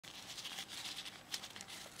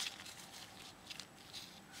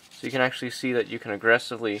So you can actually see that you can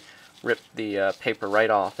aggressively rip the paper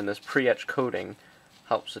right off, and this pre-etch coating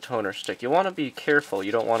helps the toner stick. You want to be careful.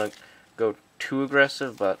 You don't want to go too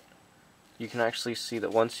aggressive, but you can actually see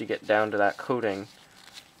that once you get down to that coating,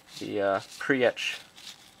 the pre-etch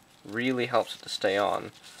really helps it to stay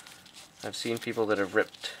on. I've seen people that have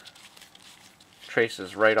ripped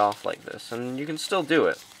traces right off like this, and you can still do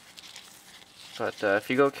it. But if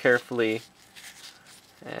you go carefully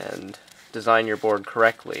and design your board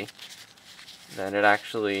correctly, then it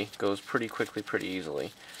actually goes pretty quickly, pretty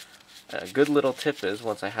easily. A good little tip is,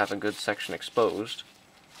 once I have a good section exposed,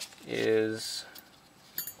 is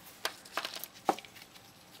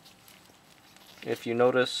if you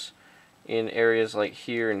notice in areas like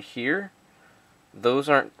here and here, those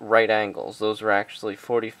aren't right angles. Those are actually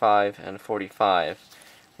 45 and 45.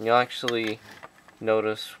 And you'll actually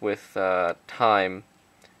notice with time,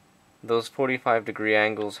 those 45-degree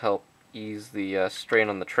angles help ease the strain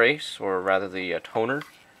on the trace, or rather the toner,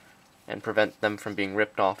 and prevent them from being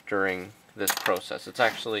ripped off during this process. It's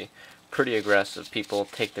actually pretty aggressive. People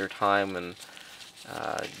take their time and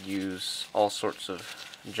use all sorts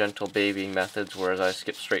of gentle babying methods, whereas I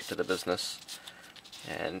skip straight to the business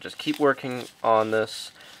and just keep working on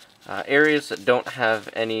this. Areas that don't have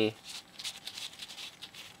any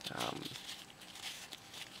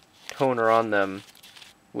toner on them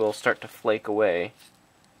will start to flake away,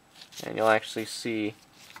 and you'll actually see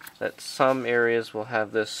that some areas will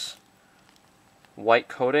have this white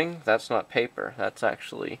coating. That's not paper, that's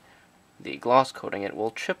actually the gloss coating. It will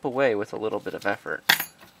chip away with a little bit of effort.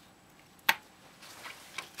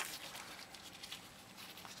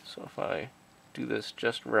 So if I do this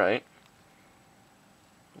just right,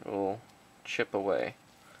 it will chip away.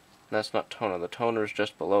 And that's not toner. The toner is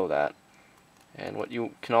just below that. And what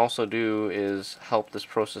you can also do is help this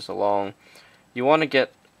process along. You want to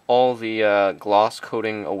get all the gloss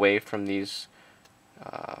coating away from these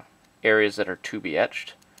areas that are to be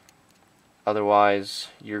etched. Otherwise,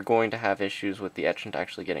 you're going to have issues with the etchant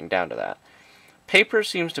actually getting down to that. Paper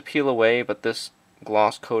seems to peel away, but this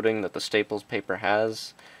gloss coating that the Staples paper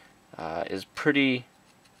has is pretty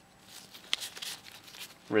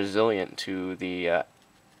resilient to the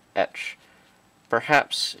etch.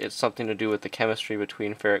 Perhaps it's something to do with the chemistry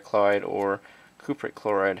between ferric chloride or cupric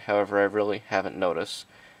chloride, however I really haven't noticed.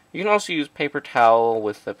 You can also use paper towel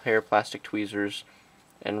with a pair of plastic tweezers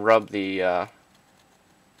and rub the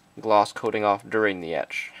gloss coating off during the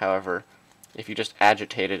etch. However, if you just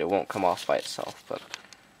agitate it, it won't come off by itself. But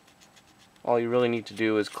all you really need to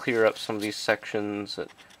do is clear up some of these sections that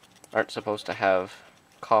aren't supposed to have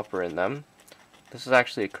copper in them. This is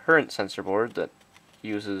actually a current sensor board that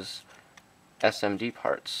uses SMD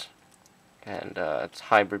parts, and it's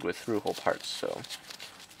hybrid with through-hole parts, so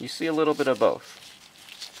you see a little bit of both.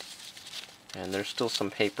 And there's still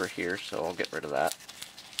some paper here, so I'll get rid of that.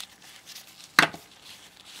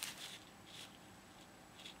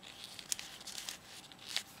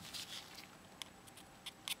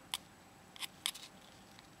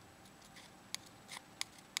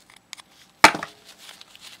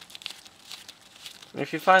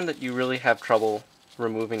 If you find that you really have trouble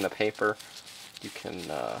removing the paper, you can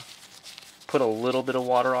put a little bit of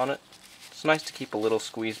water on it. It's nice to keep a little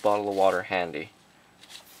squeeze bottle of water handy.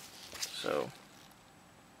 So,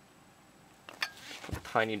 put a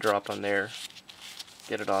tiny drop on there,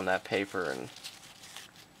 get it on that paper, and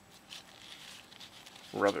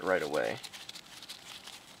rub it right away.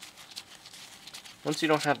 Once you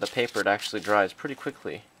don't have the paper, it actually dries pretty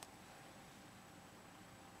quickly.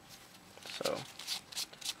 So,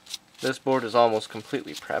 this board is almost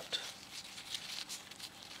completely prepped,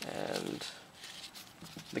 and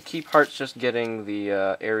the key part's just getting the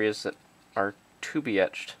areas that are to be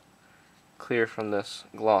etched clear from this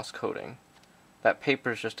gloss coating. That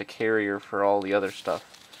paper is just a carrier for all the other stuff,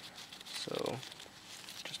 so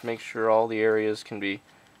just make sure all the areas can be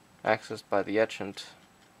accessed by the etchant,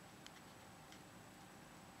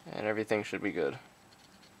 and everything should be good.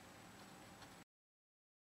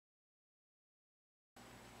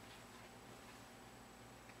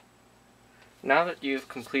 Now that you've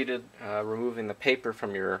completed removing the paper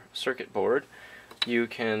from your circuit board, you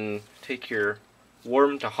can take your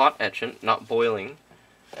warm to hot etchant, not boiling,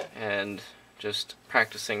 and just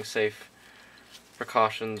practicing safe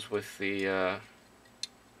precautions with the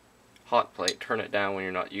hot plate. Turn it down when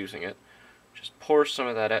you're not using it. Just pour some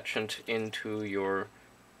of that etchant into your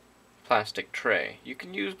plastic tray. You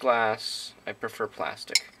can use glass, I prefer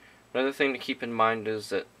plastic. Another thing to keep in mind is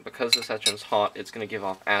that because this etchant's hot, it's going to give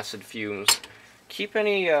off acid fumes. Keep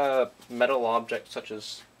any metal objects such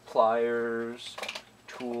as pliers,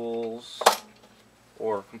 tools,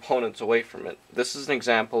 or components away from it. This is an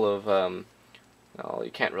example of, well,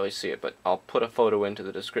 you can't really see it, but I'll put a photo into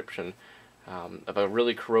the description of a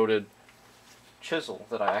really corroded chisel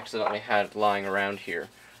that I accidentally had lying around here.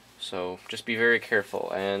 So just be very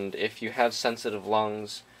careful, and if you have sensitive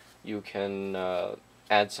lungs, you can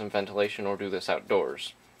add some ventilation or do this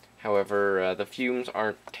outdoors. However, the fumes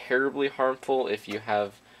aren't terribly harmful if you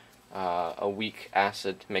have a weak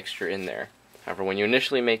acid mixture in there. However, when you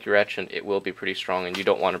initially make your etchant, it will be pretty strong and you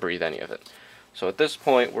don't want to breathe any of it. So at this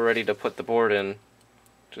point, we're ready to put the board in.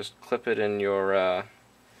 Just clip it in your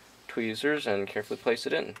tweezers and carefully place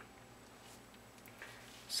it in.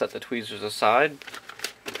 Set the tweezers aside,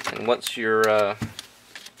 and once your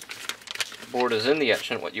board is in the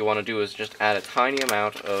etchant, what you want to do is just add a tiny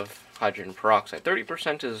amount of hydrogen peroxide.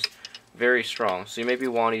 30% is very strong, so you maybe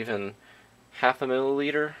want even half a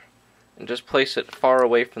milliliter, and just place it far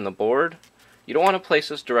away from the board. You don't want to place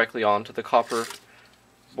this directly onto the copper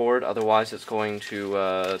board, otherwise it's going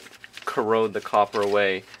to corrode the copper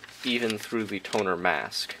away even through the toner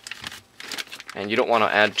mask. And you don't want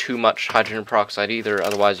to add too much hydrogen peroxide either,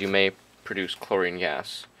 otherwise you may produce chlorine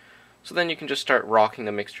gas. So then you can just start rocking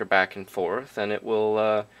the mixture back and forth, and it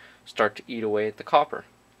will start to eat away at the copper.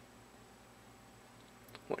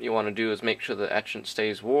 What you want to do is make sure the etchant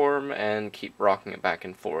stays warm and keep rocking it back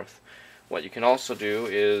and forth. What you can also do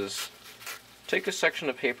is take a section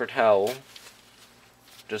of paper towel,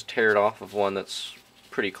 just tear it off of one that's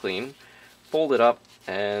pretty clean, fold it up,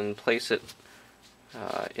 and place it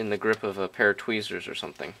in the grip of a pair of tweezers or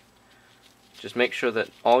something. Just make sure that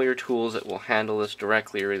all your tools that will handle this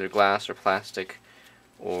directly are either glass or plastic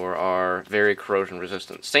or are very corrosion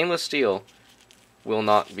resistant. Stainless steel will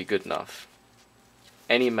not be good enough.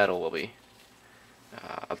 Any metal will be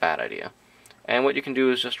a bad idea. And what you can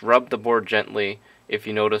do is just rub the board gently if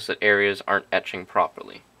you notice that areas aren't etching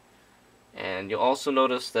properly. And you'll also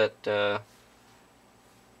notice that the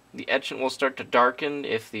etchant will start to darken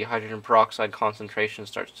if the hydrogen peroxide concentration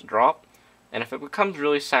starts to drop. And if it becomes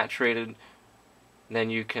really saturated, then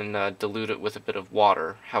you can dilute it with a bit of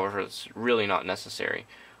water. However, it's really not necessary.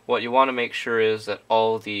 What you want to make sure is that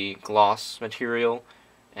all the gloss material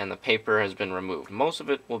and the paper has been removed. Most of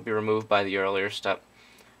it will be removed by the earlier step,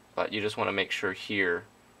 but you just want to make sure here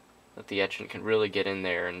that the etchant can really get in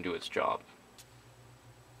there and do its job.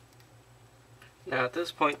 Now at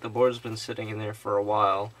this point the board's been sitting in there for a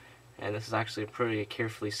while, and this is actually a pretty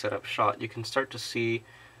carefully set up shot. You can start to see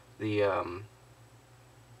the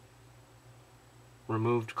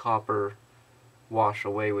removed copper wash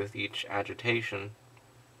away with each agitation.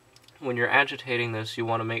 When you're agitating this, you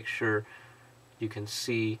want to make sure you can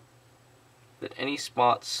see that any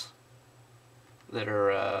spots that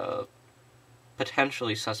are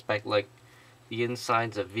potentially suspect, like the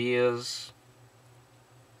insides of vias,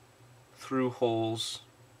 through holes,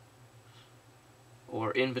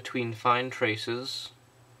 or in between fine traces,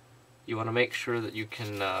 you want to make sure that you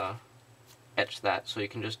can etch that. So you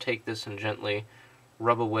can just take this and gently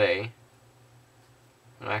rub away.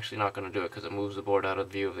 I'm actually not going to do it because it moves the board out of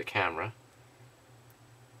view of the camera.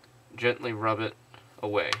 Gently rub it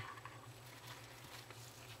away.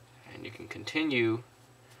 And you can continue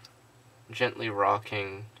gently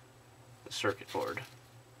rocking the circuit board.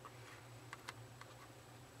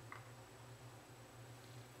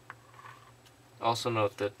 Also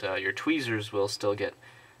note that your tweezers will still get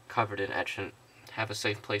covered in etchant. Have a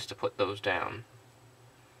safe place to put those down.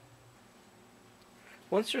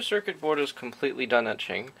 Once your circuit board is completely done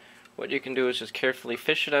etching, what you can do is just carefully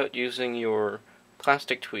fish it out using your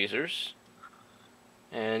plastic tweezers.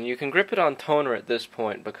 And you can grip it on toner at this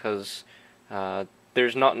point because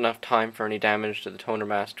there's not enough time for any damage to the toner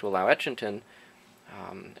mask to allow etchant in,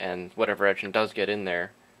 and whatever etchant does get in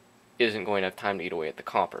there isn't going to have time to eat away at the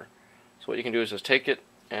copper. So what you can do is just take it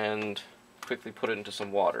and quickly put it into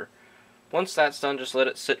some water. Once that's done, just let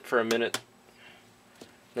it sit for a minute.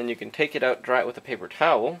 Then you can take it out, dry it with a paper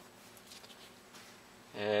towel,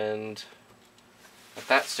 and at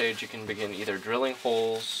that stage you can begin either drilling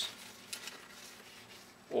holes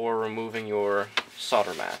or removing your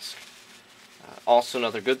solder mask. Also,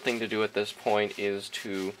 another good thing to do at this point is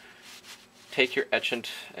to take your etchant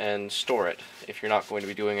and store it if you're not going to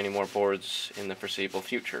be doing any more boards in the foreseeable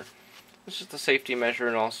future. This is a safety measure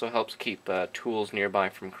and also helps keep tools nearby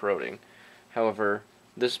from corroding. However,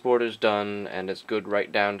 this board is done and it's good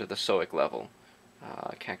right down to the SOIC level.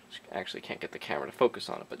 I actually can't get the camera to focus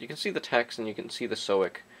on it, but you can see the text and you can see the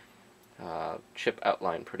SOIC chip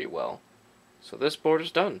outline pretty well. So this board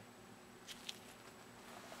is done.